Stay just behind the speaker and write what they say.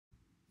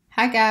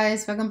Hi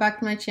guys, welcome back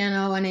to my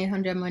channel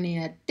 1-800 Money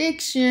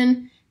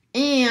Addiction.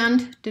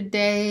 And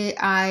today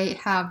I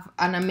have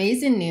an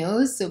amazing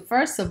news. So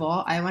first of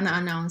all, I want to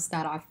announce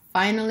that I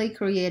finally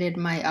created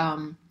my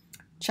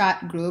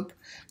chat group.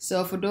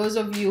 So for those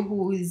of you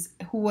who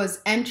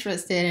was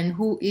interested and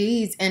who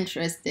is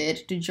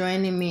interested to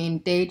joining me in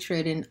day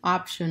trading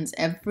options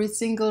every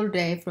single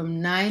day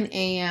from 9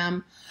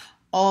 a.m.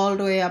 all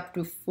the way up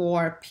to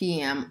 4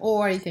 p.m.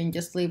 or you can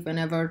just leave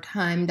whenever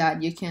time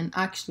that you can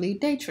actually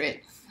day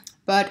trade.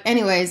 But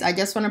anyways, I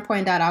just want to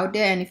point that out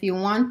there. And if you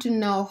want to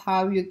know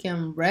how you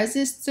can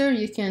register,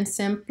 you can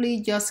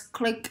simply just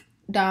click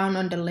down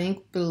on the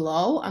link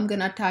below. I'm going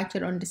to attach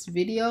it on this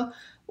video.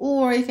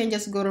 Or you can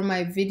just go to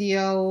my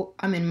video,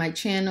 my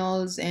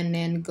channels, and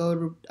then go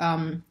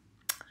to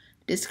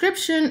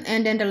description.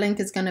 And then the link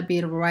is going to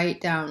be right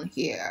down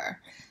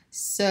here.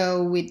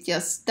 So with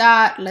just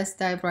that, let's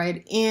dive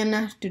right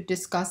in to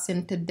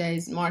discussing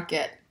today's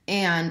market.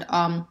 And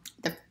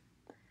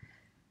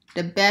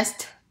the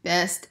best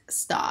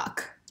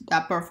stock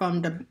that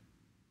performed the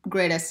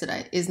greatest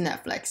today is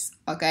Netflix.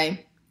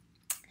 Okay,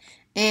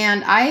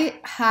 and I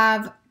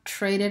have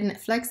traded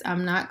Netflix.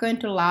 I'm not going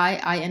to lie,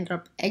 I ended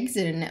up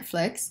exiting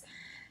Netflix.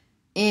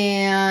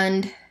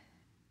 And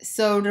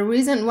so one of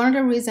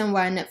the reasons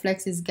why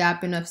Netflix is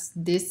gapping up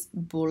this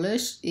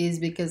bullish is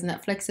because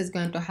Netflix is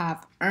going to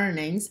have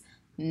earnings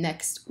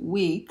next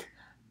week.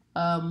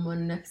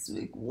 Next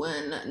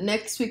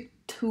week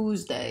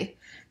Tuesday.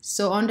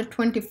 So on the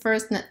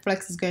 21st,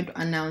 Netflix is going to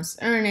announce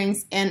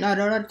earnings. And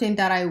another thing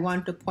that I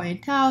want to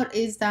point out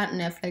is that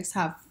Netflix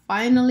have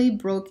finally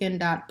broken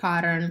that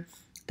pattern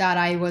that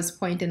I was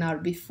pointing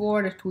out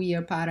before, the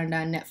 2-year pattern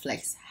that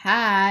Netflix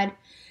had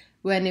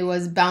when it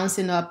was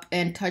bouncing up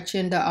and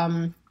touching the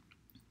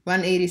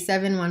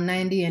 187,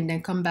 190 and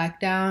then come back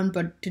down.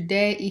 But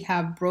today it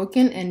have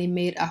broken and it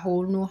made a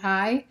whole new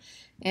high.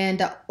 And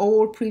the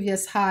old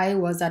previous high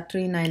was at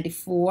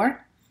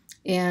 394.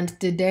 And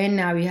today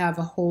now we have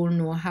a whole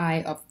new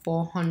high of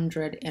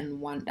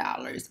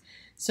 $401.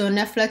 So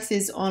Netflix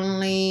is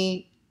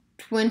only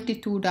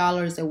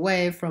 $22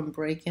 away from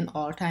breaking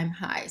all-time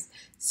highs.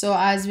 So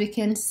as we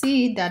can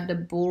see that the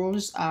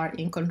bulls are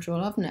in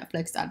control of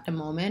Netflix at the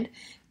moment.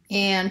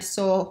 And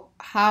so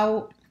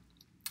how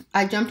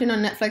I jumped in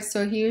on Netflix.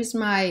 So here's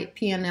my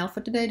P&L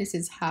for today. This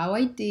is how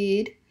I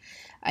did.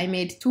 I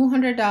made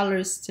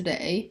 $200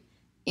 today.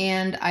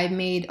 And I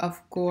made,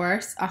 of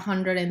course,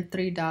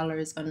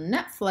 $103 on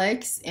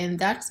Netflix. And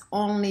that's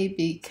only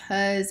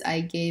because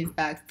I gave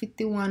back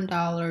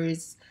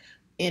 $51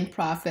 in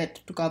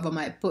profit to cover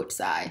my put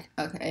side.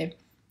 Okay.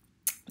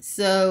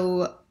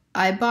 So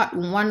I bought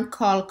one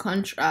call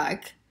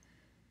contract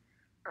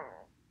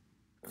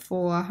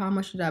for, how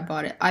much did I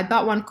buy it? I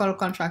bought one call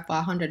contract for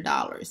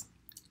 $100.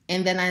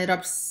 And then I ended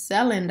up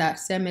selling that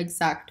same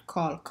exact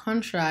call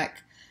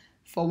contract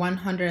for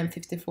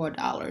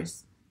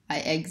 $154. I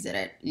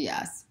exited,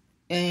 yes.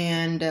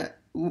 And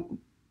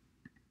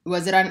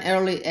was it an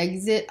early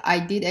exit? I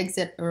did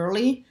exit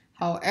early.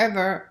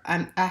 However,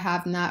 I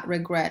have not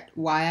regret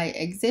why I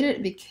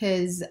exited,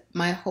 because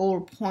my whole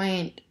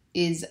point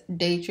is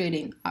day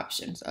trading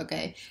options,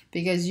 okay?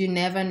 Because you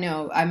never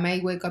know. I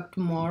might wake up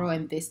tomorrow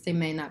and this thing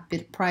may not be,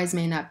 the price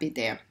may not be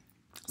there.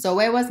 So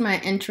where was my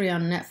entry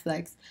on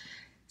Netflix?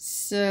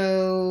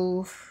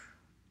 So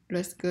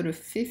let's go to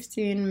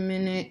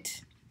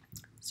 15-minute.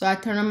 So I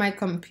turned on my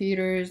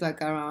computers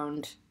like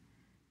around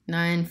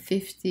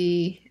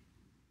 9:50,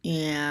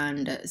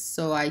 and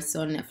so I saw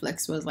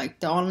Netflix was like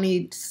the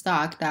only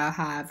stock that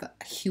have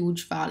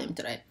huge volume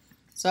today.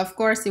 So of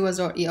course it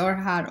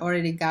had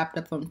already gapped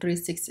up from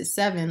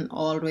 367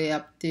 all the way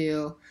up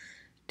to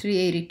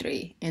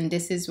 383, and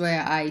this is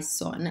where I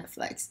saw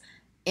Netflix.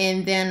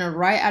 And then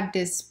right at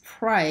this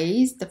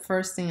price, the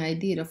first thing I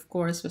did, of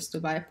course, was to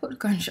buy a put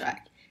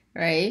contract,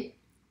 right?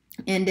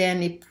 And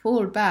then it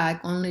pulled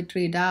back only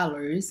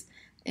 $3,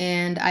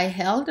 and I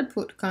held the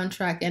put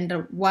contract.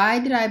 And why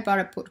did I buy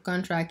a put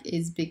contract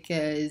is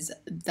because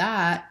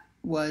that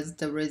was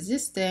the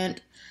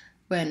resistance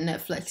when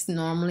Netflix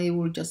normally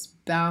will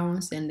just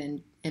bounce and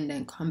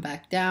then come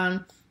back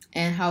down.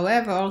 And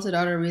however, also the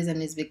other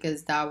reason is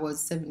because that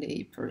was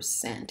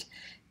 78%.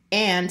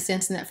 And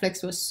since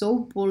Netflix was so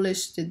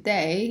bullish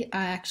today,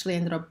 I actually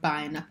ended up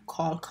buying a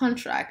call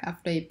contract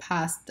after it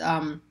passed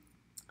the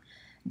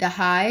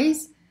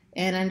highs,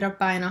 and ended up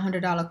buying a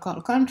 $100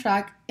 call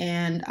contract,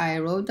 and I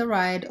rode the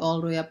ride all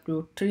the way up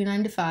to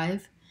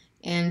 $395.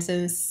 And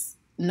since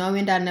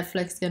knowing that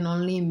Netflix can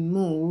only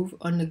move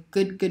on a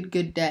good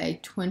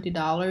day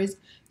 $20,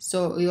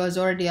 so it was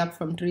already up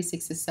from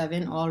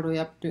 367 all the way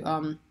up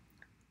to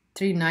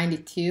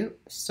 392.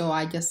 So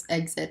I just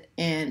exit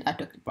and I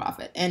took the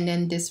profit. And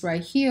then this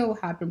right here will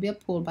happen to be a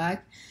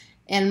pullback.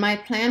 And my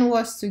plan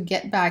was to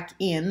get back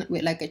in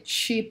with like a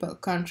cheaper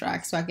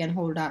contract so I can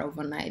hold that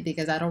overnight,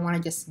 because I don't want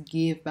to just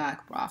give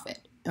back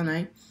profit, all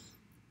right?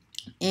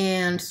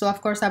 And so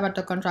of course I bought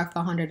the contract for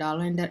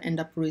 $100 and then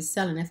end up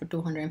reselling it for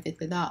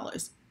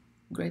 $250.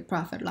 great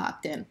profit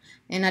locked in.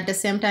 And at the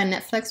same time,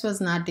 Netflix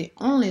was not the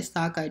only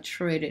stock I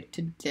traded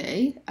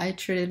today. I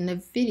traded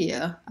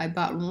Nvidia. I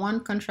bought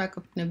one contract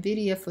of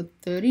Nvidia for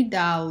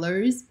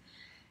 $30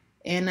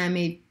 and I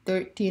made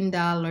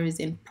 $13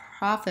 in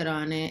profit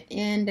on it,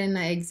 and then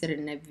I exited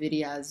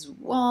Nvidia as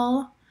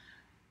well.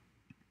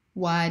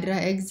 Why did I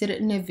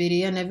exit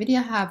Nvidia?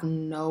 Nvidia have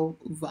no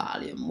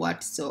volume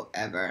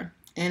whatsoever,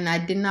 and I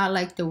did not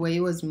like the way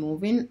it was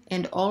moving.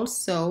 And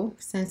also,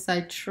 since I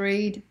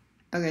trade,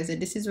 okay, so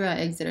this is where I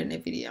exited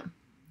Nvidia,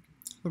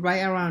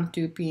 right around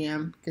 2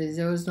 p.m. because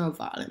there was no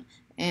volume,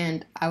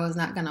 and I was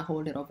not gonna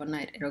hold it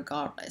overnight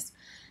regardless.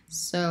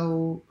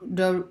 So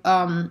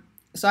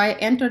so I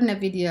entered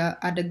Nvidia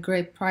at the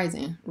great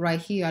pricing right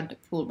here at the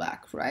pullback,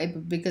 right?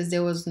 But because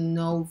there was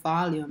no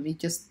volume,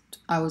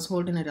 I was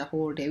holding it a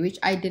whole day, which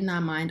I did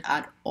not mind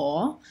at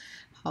all.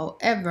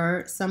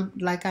 However,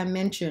 like I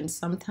mentioned,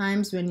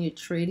 sometimes when you're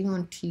trading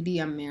on TD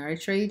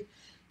Ameritrade,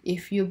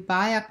 if you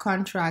buy a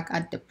contract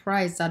at the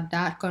price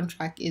that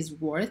contract is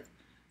worth,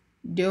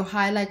 they're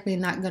high likely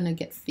not gonna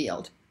get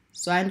filled.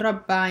 So I ended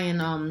up buying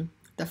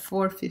the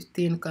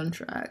 415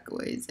 contract.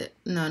 Where is it?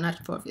 No,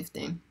 not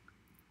 415.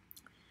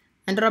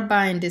 I ended up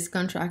buying this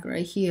contract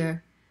right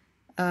here,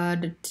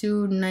 the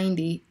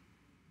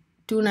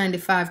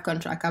 295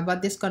 contract. I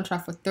bought this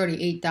contract for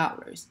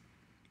 $38,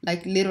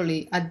 like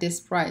literally at this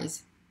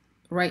price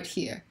right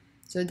here.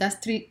 So that's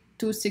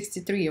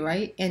 263,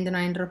 right? And then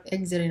I ended up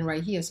exiting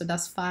right here, so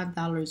that's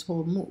 $5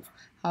 whole move.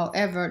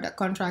 However, the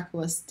contract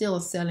was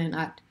still selling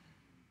at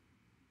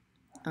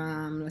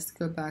let's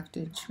go back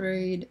to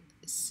trade.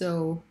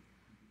 So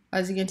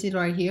as you can see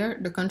right here,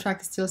 the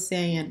contract is still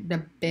saying the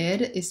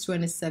bid is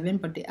 27,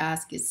 but the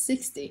ask is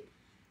 60.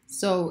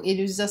 So it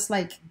is just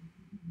like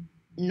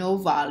no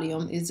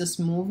volume. It's just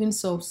moving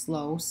so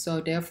slow.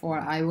 So therefore,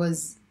 I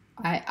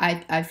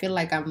feel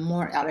like I'm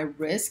more at a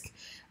risk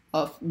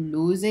of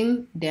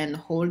losing than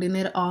holding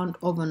it on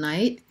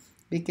overnight,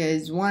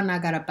 because one, I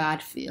got a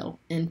bad feel,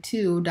 and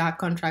two, that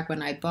contract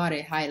when I bought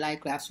it, high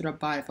likely I should have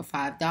bought it for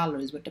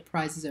 $5, but the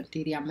prices on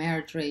TD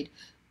Ameritrade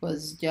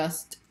was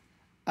just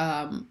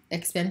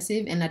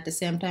expensive. And at the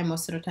same time,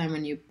 most of the time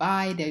when you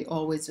buy, they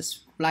always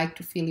just like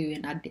to fill you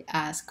in at the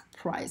ask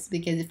price,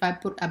 because if I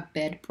put a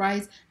bid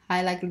price,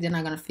 high likely they're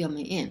not gonna fill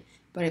me in.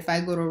 But if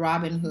I go to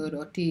Robinhood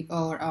or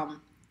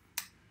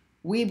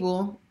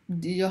Webull,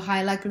 you're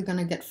high likely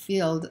gonna get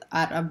filled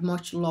at a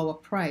much lower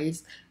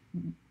price,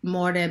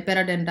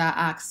 better than that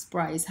ask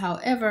price.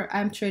 However,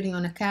 I'm trading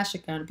on a cash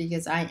account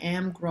because I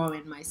am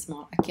growing my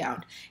small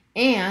account,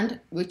 and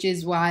which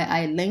is why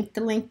I linked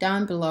the link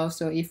down below.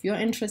 So if you're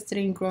interested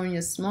in growing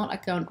your small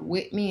account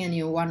with me and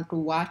you want to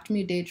watch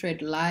me day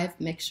trade live,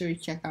 make sure you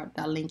check out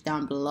that link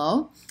down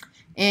below.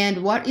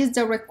 And what is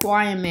the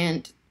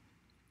requirement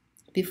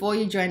before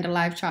you join the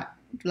live chat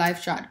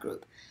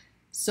group?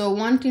 So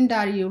one thing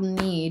that you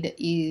need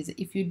is,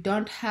 if you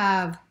don't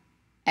have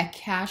a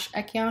cash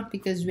account,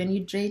 because when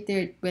you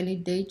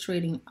day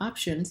trading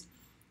options,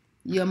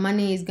 your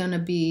money is gonna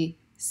be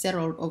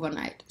settled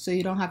overnight, so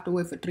you don't have to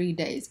wait for 3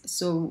 days.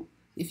 So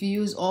if you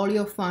use all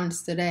your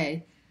funds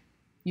today,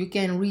 you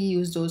can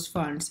reuse those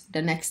funds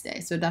the next day.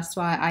 So that's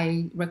why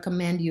I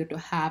recommend you to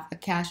have a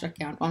cash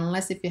account,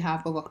 unless if you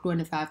have over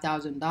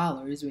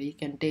 $25,000 where you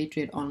can day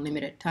trade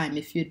unlimited time.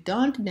 If you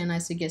don't, then I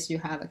suggest you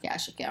have a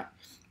cash account.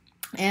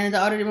 And the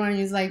other one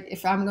is, like,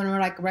 if I'm gonna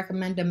like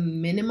recommend the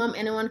minimum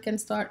anyone can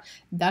start,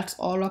 that's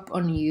all up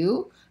on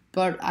you.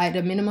 But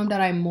the minimum that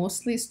I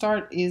mostly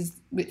start is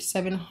with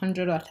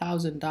 $700 or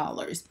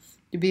 $1,000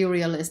 to be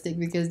realistic,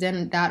 because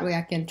then that way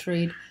I can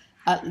trade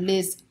at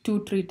least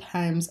 2-3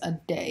 times a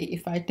day.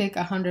 If I take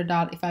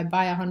 $100, if I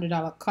buy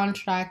 $100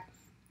 contract,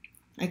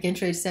 I can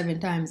trade 7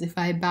 times. If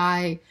I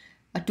buy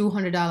a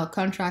 $200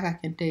 contract, I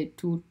can trade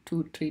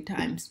 3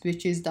 times,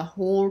 which is the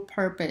whole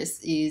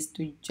purpose, is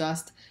to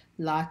just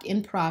lock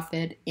in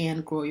profit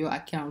and grow your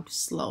account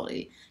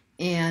slowly.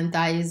 And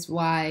that is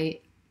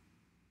why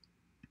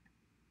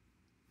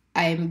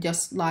I'm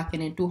just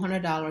locking in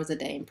 $200 a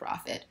day in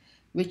profit,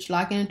 which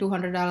locking in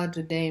 $200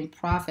 a day in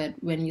profit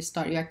when you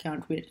start your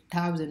account with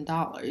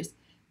 $1,000, you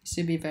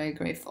should be very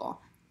grateful.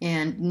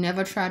 And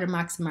never try to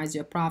maximize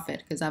your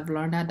profit, because I've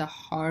learned that the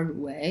hard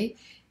way.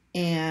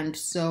 And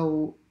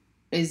so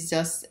it's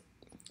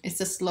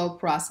a slow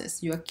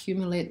process. You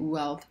accumulate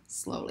wealth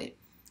slowly.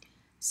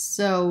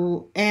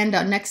 So, and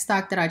the next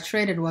stock that I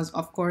traded was,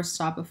 of course,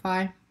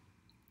 Shopify.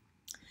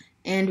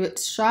 And with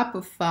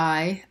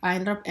Shopify, I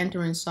ended up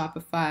entering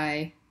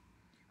Shopify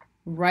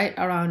right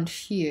around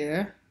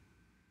here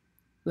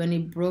when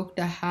it broke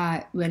the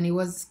high, when it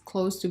was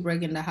close to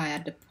breaking the high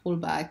at the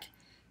pullback,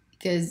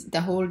 because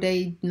the whole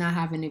day did not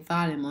have any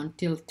volume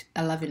until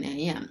 11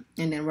 a.m.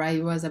 And then right,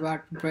 it was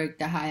about to break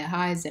the higher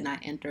highs, and I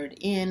entered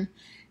in.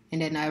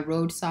 And then I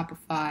rode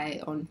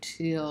Shopify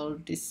until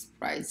this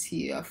price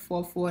here,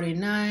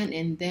 449,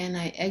 and then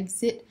I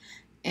exit,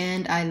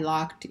 and I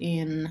locked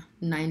in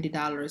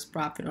 $90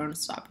 profit on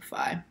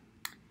Shopify,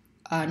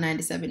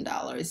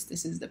 $97.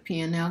 This is the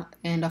P&L,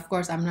 and of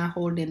course I'm not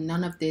holding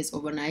none of this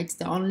overnight.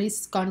 The only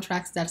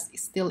contracts that's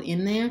still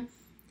in there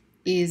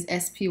is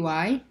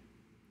SPY,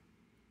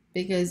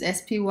 because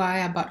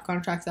SPY, I bought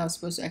contracts that was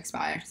supposed to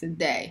expire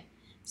today.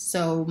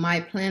 So my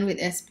plan with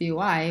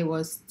SPY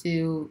was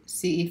to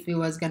see if it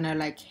was gonna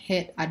like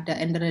hit at the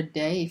end of the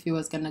day, if it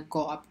was gonna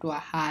go up to a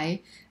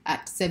high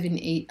at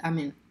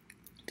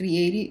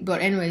 380.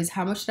 But anyways,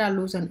 how much did I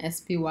lose on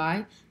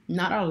SPY?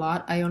 Not a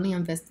lot. I only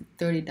invested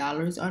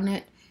 $30 on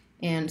it,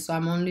 and so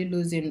I'm only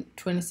losing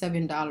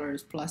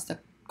 $27 plus the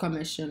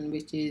commission,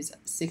 which is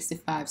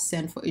 65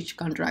 cents for each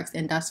contract,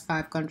 and that's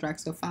 5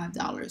 contracts, so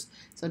 $5.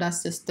 So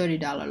that's just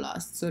 $30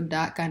 loss. So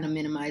that kind of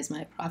minimized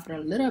my profit a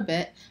little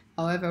bit.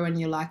 However, when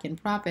you lock in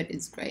profit,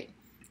 it's great.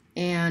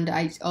 And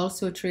I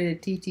also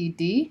traded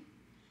TTD,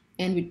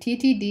 and with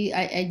TTD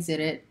I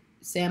exited,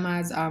 same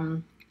as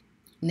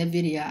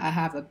Nvidia.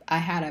 I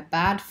had a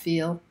bad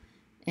feel,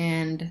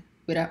 and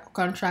with a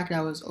contract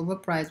that was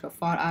overpriced but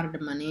far out of the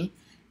money,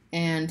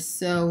 and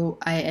so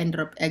I ended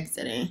up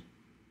exiting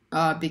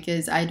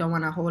because I don't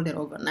want to hold it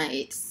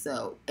overnight.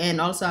 So, and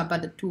also I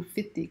bought the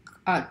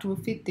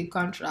 250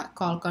 contract,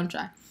 call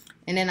contract,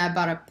 and then I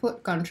bought a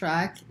put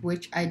contract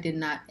which I did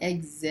not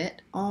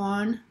exit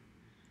on.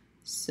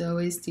 So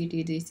is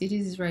TTD. TTD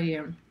is right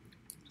here.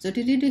 So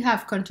TTD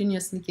have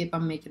continuously kept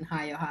on making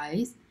higher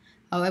highs.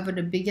 However,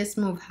 the biggest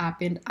move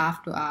happened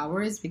after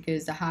hours,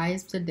 because the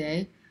highest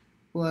today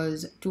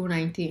was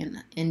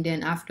 219, and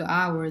then after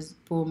hours,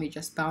 boom, it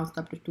just bounced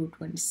up to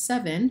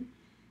 227.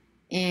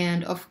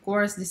 And of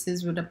course, this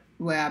is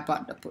where I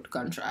bought the put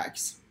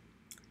contracts.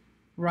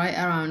 Right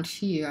around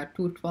here,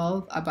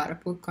 212, I bought a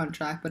put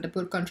contract, but the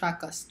put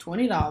contract cost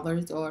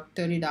 $20 or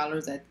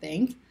 $30, I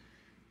think.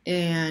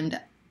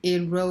 And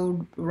it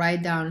rode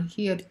right down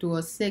here to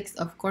 206.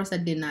 Of course, I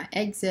did not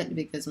exit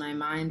because my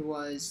mind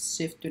was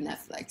shift to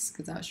Netflix,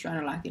 because I was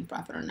trying to lock in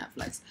profit on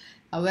Netflix.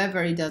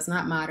 However, it does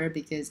not matter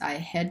because I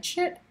hedged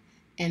it,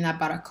 and I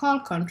bought a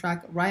call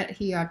contract right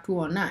here at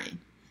 209.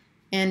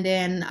 And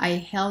then I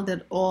held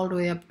it all the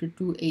way up to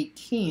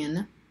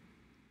 218.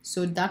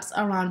 So that's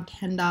around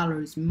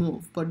 $10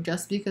 move. But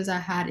just because I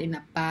had in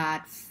a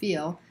bad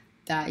feel,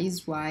 that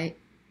is why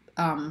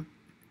my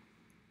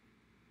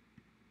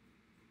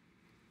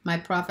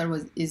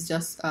profit is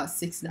just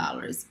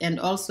 $6. And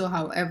also,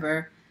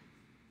 however,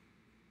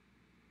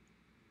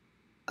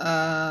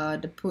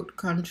 the put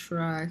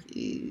contract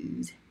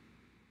is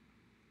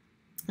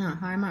how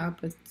am I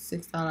up at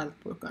 $6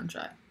 put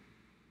contract?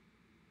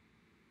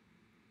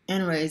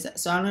 Anyways,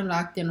 so I only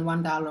locked in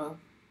 $1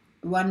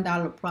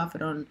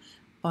 profit on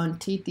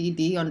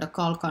TTD, on the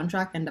call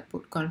contract and the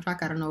put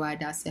contract. I don't know why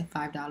that said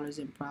 $5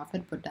 in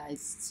profit, but that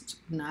should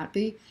not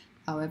be.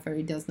 However,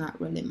 it does not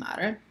really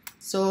matter.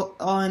 So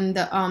on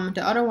the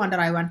other one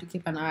that I want to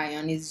keep an eye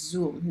on is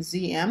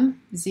ZM.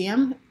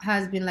 ZM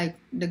has been like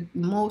the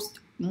most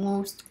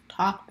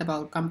talked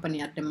about company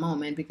at the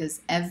moment,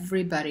 because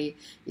everybody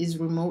is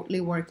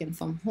remotely working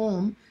from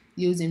home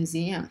using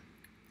ZM.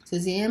 So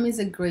ZM is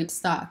a great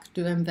stock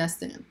to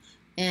invest in.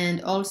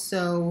 And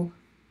also,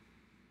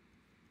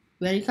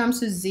 when it comes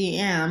to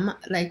ZM,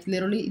 like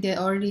literally they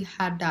already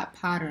had that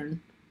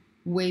pattern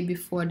way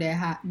before they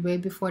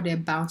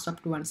bounced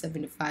up to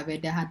 175, where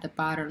they had the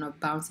pattern of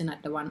bouncing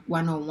at the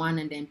 101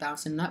 and then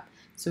bouncing up.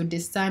 So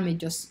this time it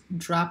just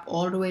dropped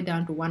all the way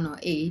down to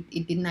 108.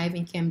 It did not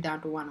even came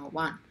down to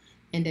 101,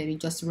 and then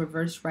it just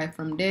reversed right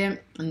from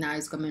there, and now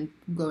it's going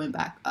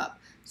back up.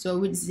 So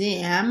with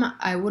ZM,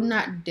 I would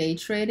not day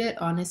trade it,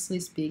 honestly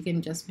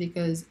speaking, just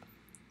because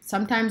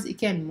sometimes it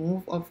can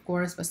move, of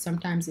course, but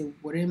sometimes it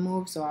wouldn't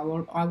move. So I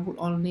would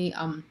only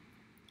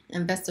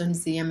invest in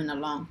ZM in the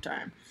long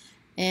term.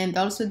 And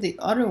also the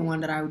other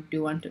one that I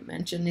do want to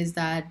mention is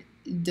that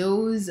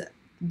these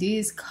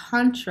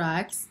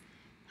contracts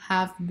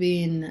have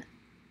been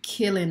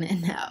killing it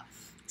now.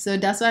 So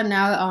that's why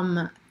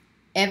now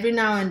every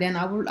now and then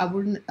I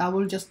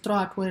will just throw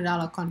a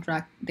 $20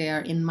 contract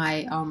there in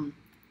my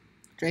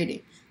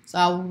trading. So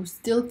I will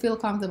still feel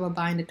comfortable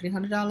buying the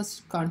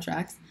 $300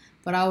 contracts,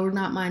 but I would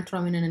not mind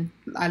throwing in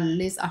at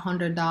least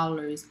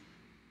 $100,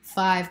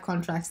 5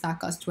 contracts that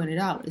cost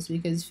 $20.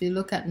 Because if you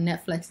look at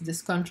Netflix,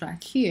 this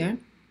contract here,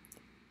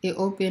 it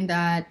opened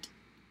at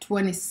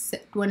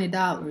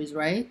 $20,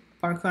 right,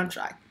 per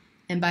contract,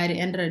 and by the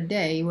end of the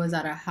day, it was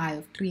at a high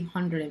of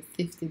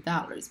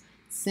 $350.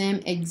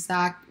 Same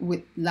exact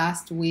with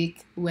last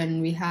week when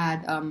we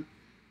had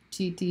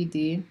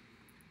TTD,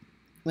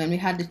 when we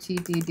had the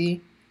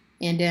TTD,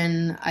 and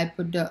then I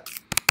put the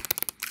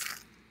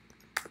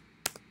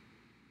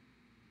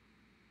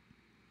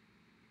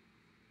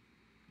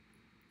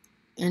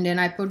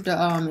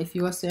if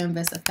you was to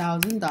invest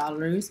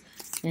 $1,000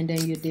 and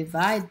then you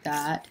divide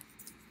that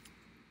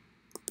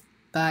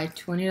by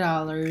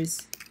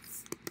 $20,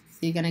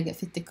 you're gonna get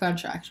 50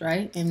 contracts,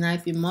 right? And now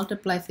if you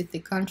multiply 50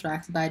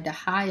 contracts by the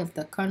high of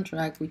the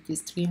contract, which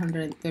is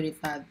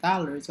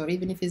 $335, or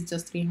even if it's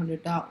just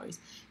 $300,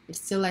 it's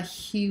still a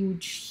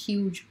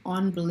huge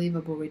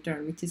unbelievable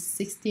return, which is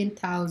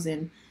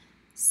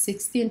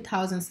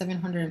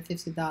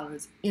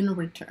 $16,750 in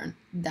return.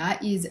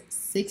 That is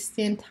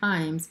 16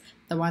 times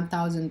the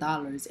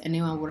 $1,000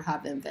 anyone would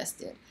have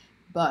invested.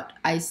 But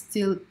I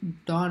still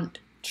don't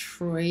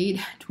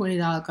trade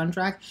 $20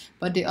 contract,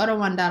 but the other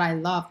one that I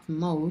loved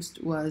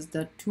most was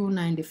the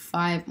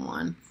 295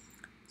 one.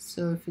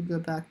 So if you go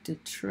back to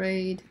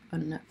trade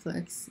on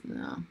Netflix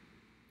now,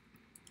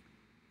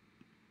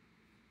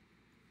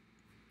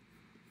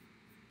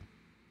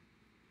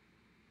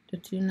 the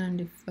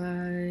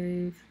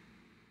 295.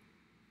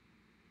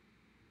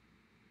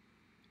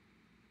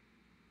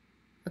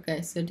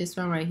 Okay, so this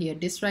one right here,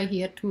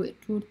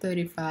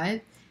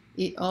 235.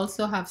 It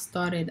also have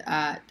started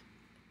at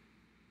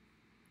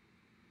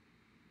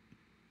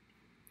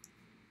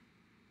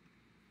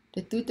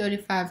the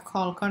 235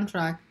 call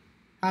contract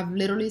have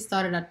literally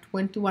started at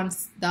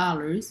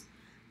 $21,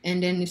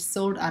 and then it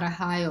sold at a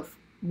high of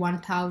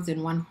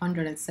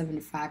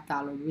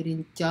 $1,175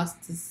 within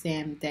just the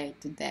same day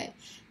today.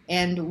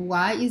 And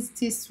why is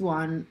this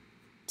one,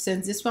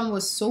 since this one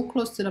was so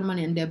close to the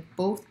money and they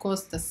both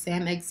cost the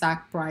same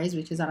exact price,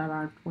 which is at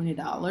around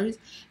 $20,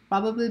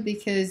 probably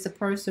because the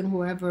person,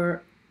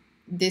 whoever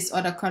this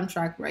other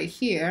contract right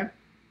here,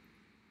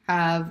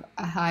 have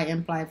a high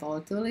implied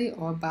volatility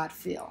or bad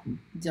fill,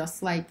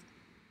 just like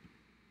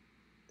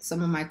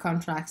some of my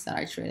contracts that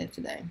I traded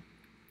today.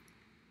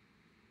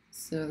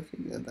 So if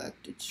you go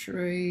back to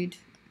trade,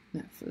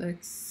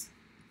 Netflix.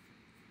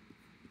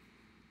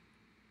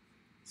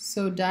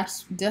 So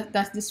that's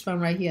this one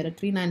right here, the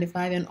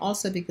 395, and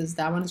also because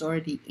that one's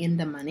already in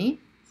the money.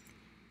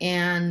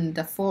 And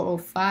the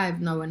 405,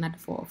 no, we're not the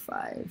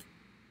 405.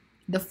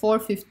 The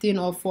 415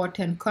 or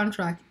 410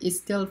 contract is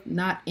still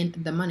not into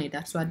the money.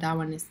 That's why that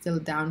one is still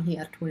down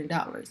here at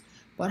 $20.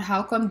 But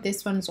how come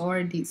this one's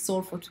already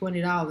sold for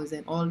 $20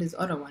 and all this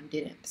other one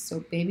didn't?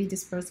 So maybe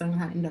this person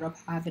ended up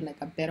having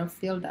like a better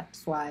feel.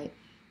 That's why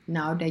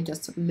now they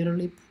just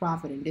literally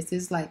profiting. This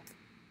is like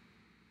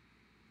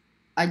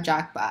a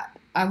jackpot.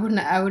 I wouldn't,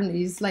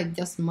 it's like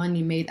just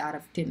money made out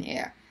of thin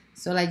air.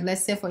 So like,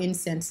 let's say for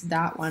instance,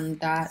 that one,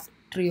 that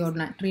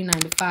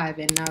 395,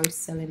 and now it's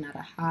selling at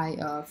a high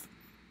of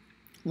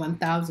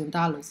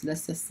 $1,000.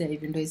 Let's just say,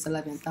 even though it's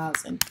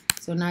 11,000.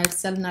 So now it's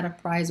selling at a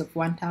price of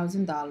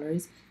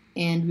 $1,000,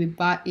 and we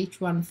bought each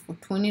one for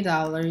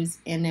 $20,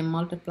 and then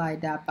multiply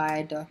that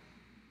by the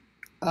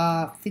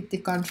 50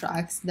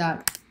 contracts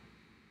that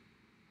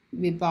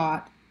we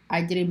bought.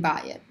 I didn't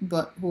buy it,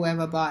 but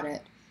whoever bought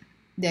it,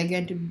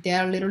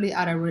 they're literally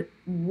at a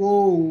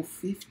whoa,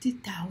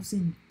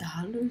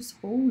 $50,000.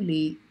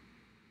 Holy,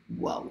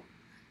 whoa,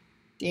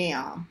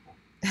 damn.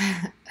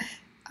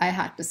 I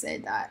had to say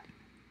that.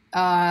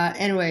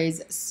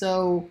 Anyways,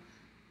 so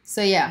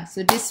yeah,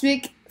 so this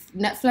week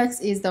Netflix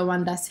is the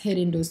one that's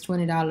hitting those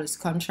 $20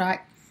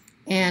 contract,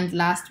 and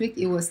last week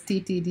it was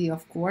TTD,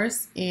 of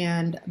course,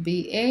 and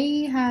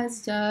BA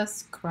has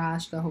just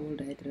crashed the whole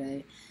day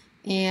today.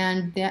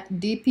 And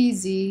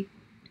DPZ,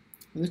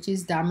 which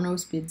is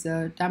Domino's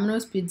Pizza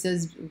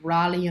is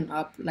rallying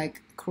up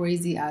like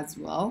crazy as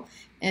well.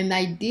 And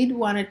I did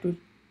wanted to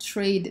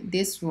trade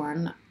this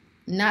one,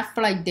 not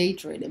for like day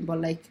trading,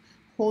 but like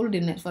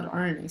holding it for the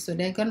earnings. So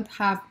they're gonna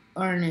have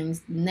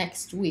earnings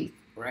next week,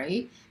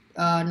 right?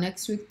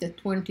 Next week, the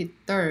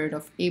 23rd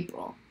of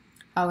April.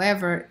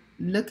 However,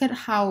 look at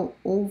how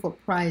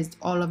overpriced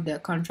all of their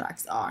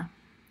contracts are.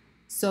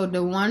 So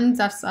the one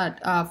that's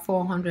at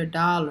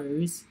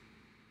 $400,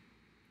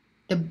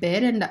 the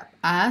bid and the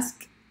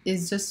ask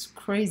is just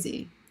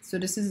crazy. So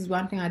this is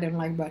one thing I didn't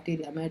like about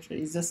TD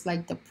Ameritrade. It's just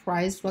like the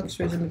price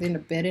fluctuation between the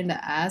bid and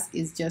the ask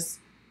is just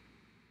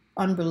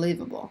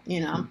unbelievable,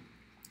 you know.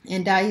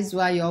 And that is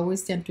why you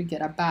always tend to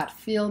get a bad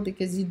feel,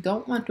 because you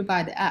don't want to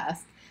buy the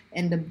ask,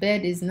 and the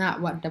bid is not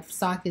what the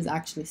stock is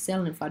actually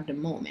selling for at the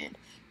moment.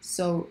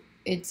 So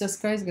it's just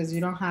crazy because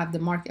you don't have the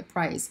market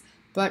price.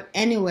 But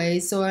anyway,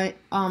 so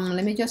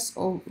let me just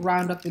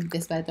round up with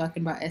this by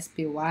talking about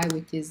SPY,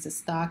 which is the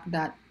stock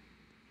that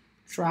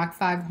track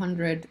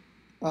 500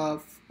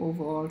 of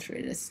overall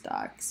traded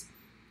stocks.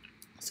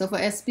 So for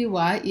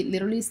SPY, it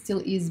literally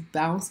still is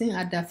bouncing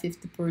at that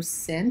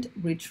 50%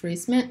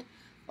 retracement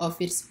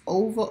of its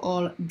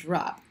overall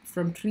drop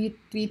from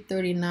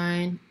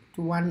 339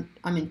 to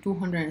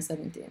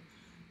 217.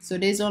 So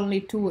there's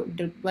only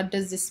two. What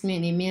does this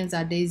mean? It means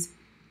that there's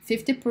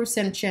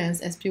 50%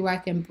 chance SPY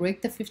can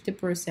break the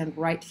 50%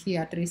 right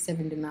here at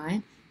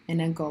 379 and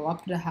then go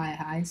up to the high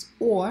highs,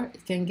 or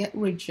it can get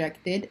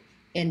rejected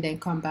and then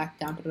come back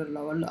down to the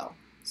lower low.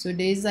 So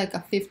there's like a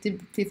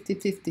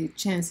 50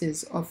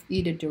 chances of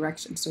either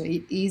direction. So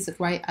it is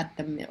right at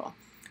the middle.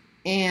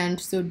 And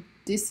so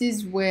this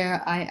is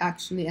where I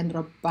actually ended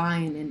up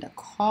buying in the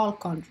call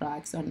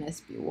contracts on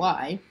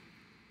SPY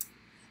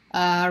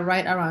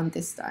right around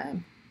this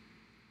time.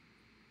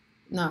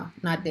 No,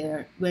 not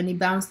there. When it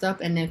bounced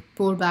up and then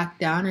pulled back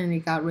down and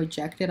it got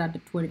rejected at the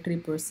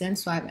 23%.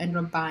 So I've ended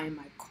up buying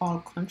my call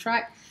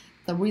contract.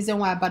 The reason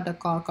why I bought the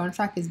call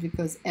contract is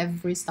because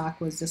every stock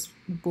was just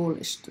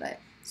bullish today.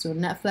 So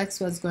Netflix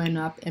was going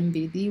up,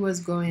 MBD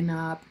was going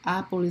up,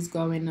 Apple is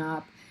going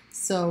up.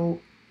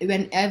 So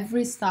when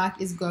every stock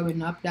is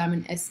going up, that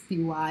means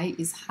SPY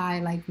is high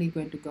likely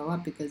going to go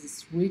up because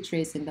it's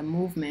retracing the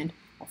movement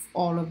of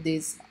all of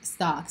these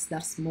stocks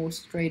that's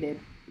most traded,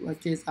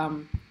 which is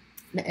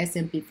the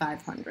S&P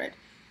 500.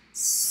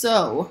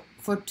 So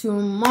for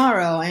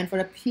tomorrow, and for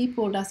the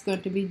people that's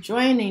going to be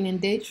joining in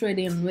day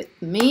trading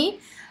with me,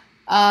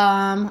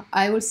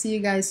 I will see you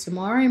guys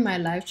tomorrow in my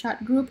live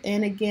chat group.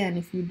 And again,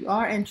 if you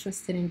are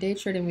interested in day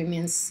trading with me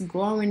and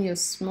growing your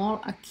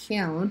small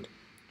account,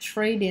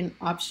 trading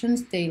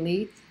options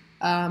daily,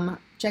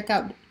 click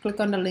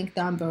on the link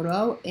down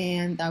below,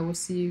 and I will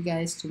see you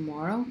guys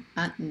tomorrow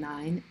at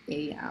 9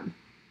 a.m.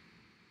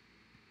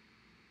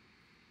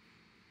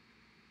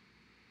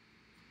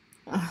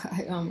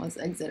 I almost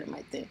exited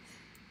my thing.